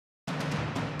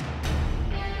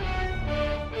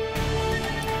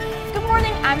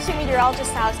I'm student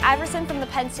meteorologist Alex Iverson from the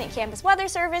Penn State Campus Weather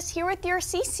Service here with your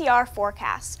CCR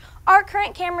forecast. Our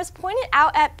current cameras pointed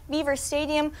out at Beaver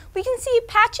Stadium. We can see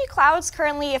patchy clouds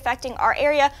currently affecting our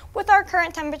area with our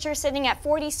current temperature sitting at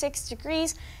 46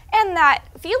 degrees, and that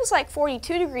feels like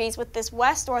 42 degrees with this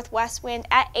west-northwest wind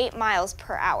at 8 miles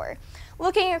per hour.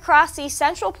 Looking across the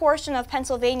central portion of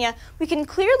Pennsylvania, we can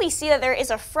clearly see that there is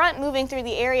a front moving through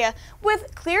the area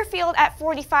with Clearfield at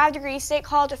 45 degrees, State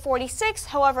College at 46.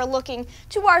 However, looking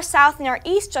to our south and our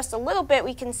east just a little bit,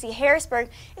 we can see Harrisburg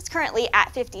is currently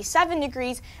at 57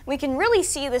 degrees. We can really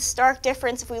see this stark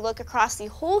difference if we look across the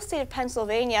whole state of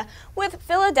Pennsylvania, with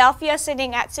Philadelphia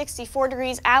sitting at 64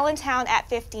 degrees, Allentown at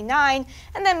 59,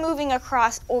 and then moving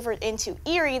across over into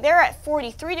Erie, they're at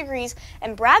 43 degrees,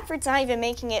 and Bradford's not even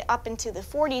making it up into the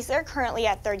 40s. They're currently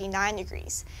at 39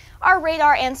 degrees. Our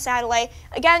radar and satellite,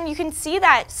 again, you can see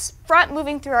that front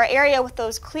moving through our area with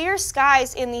those clear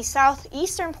skies in the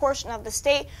southeastern portion of the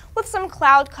state with some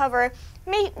cloud cover,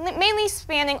 mainly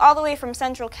spanning all the way from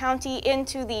Central County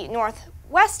into the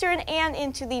northwestern and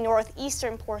into the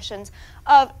northeastern portions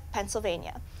of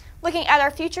Pennsylvania. Looking at our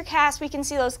futurecast, we can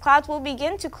see those clouds will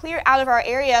begin to clear out of our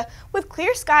area with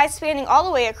clear skies spanning all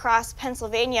the way across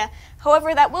Pennsylvania.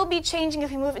 However, that will be changing if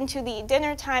we move into the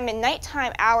dinner time and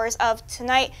nighttime hours of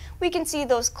tonight. We can see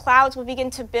those clouds will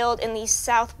begin to build in the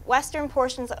southwestern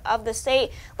portions of the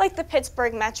state, like the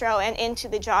Pittsburgh metro and into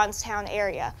the Johnstown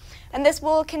area. And this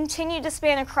will continue to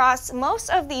span across most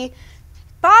of the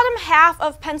bottom half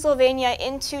of Pennsylvania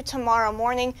into tomorrow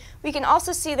morning. We can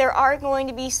also see there are going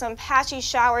to be some patchy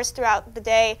showers throughout the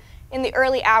day in the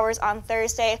early hours on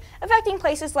Thursday, affecting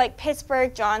places like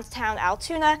Pittsburgh, Johnstown,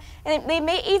 Altoona, and they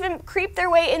may even creep their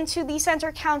way into the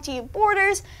Center County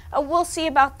borders. We'll see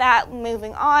about that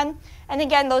moving on. And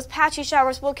again, those patchy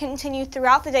showers will continue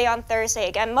throughout the day on Thursday.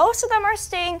 Again, most of them are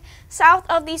staying south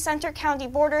of the Center County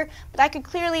border, but I could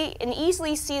clearly and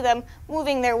easily see them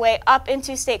moving their way up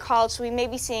into State College, so we may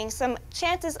be seeing some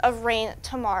chances of rain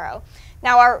tomorrow.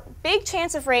 Now, our big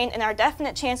chance of rain and our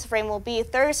definite chance of rain will be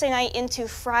Thursday night into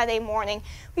Friday morning.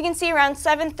 We can see around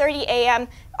 7:30 a.m.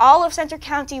 all of Center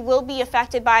County will be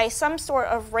affected by some sort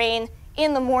of rain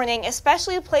in the morning,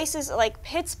 especially places like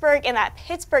Pittsburgh and that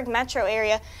Pittsburgh metro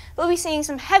area. They'll be seeing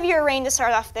some heavier rain to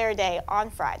start off their day on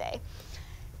Friday.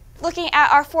 Looking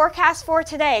at our forecast for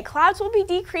today, clouds will be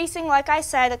decreasing, like I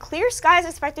said. A clear sky is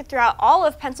expected throughout all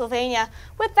of Pennsylvania,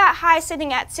 with that high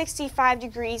sitting at 65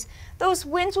 degrees. Those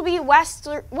winds will be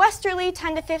westerly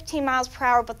 10 to 15 miles per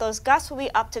hour, but those gusts will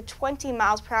be up to 20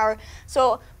 miles per hour.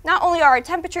 So not only are our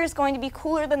temperatures going to be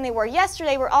cooler than they were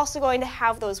yesterday, we're also going to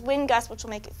have those wind gusts, which will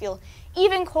make it feel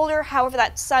even colder. However,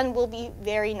 that sun will be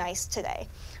very nice today.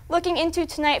 Looking into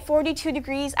tonight, 42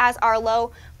 degrees as our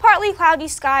low, partly cloudy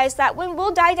skies. That wind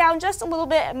will die down just a little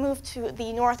bit and move to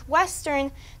the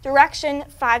northwestern direction,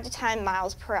 5 to 10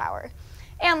 miles per hour.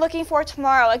 And looking for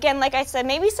tomorrow, again, like I said,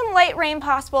 maybe some light rain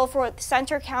possible for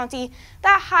Center County.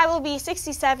 That high will be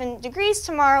 67 degrees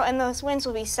tomorrow, and those winds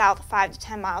will be south 5 to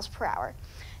 10 miles per hour.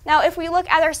 Now, if we look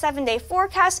at our 7-day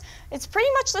forecast, it's pretty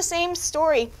much the same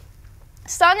story.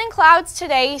 Sun and clouds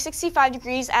today, 65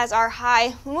 degrees as our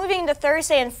high. Moving to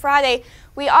Thursday and Friday,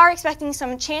 we are expecting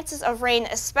some chances of rain,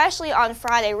 especially on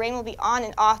Friday. Rain will be on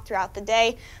and off throughout the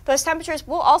day. Those temperatures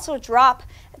will also drop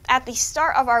at the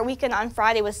start of our weekend on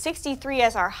Friday with 63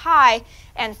 as our high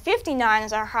and 59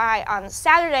 as our high on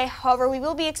Saturday. However, we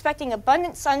will be expecting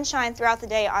abundant sunshine throughout the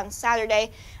day on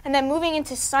Saturday. And then moving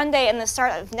into Sunday and the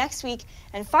start of next week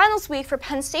and finals week for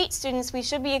Penn State students, we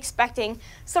should be expecting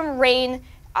some rain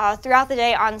throughout the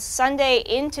day on Sunday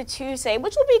into Tuesday,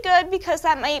 which will be good because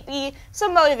that might be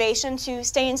some motivation to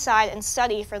stay inside and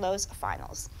study for those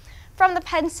finals. From the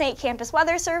Penn State Campus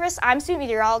Weather Service, I'm student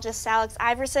meteorologist Alex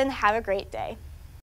Iverson. Have a great day.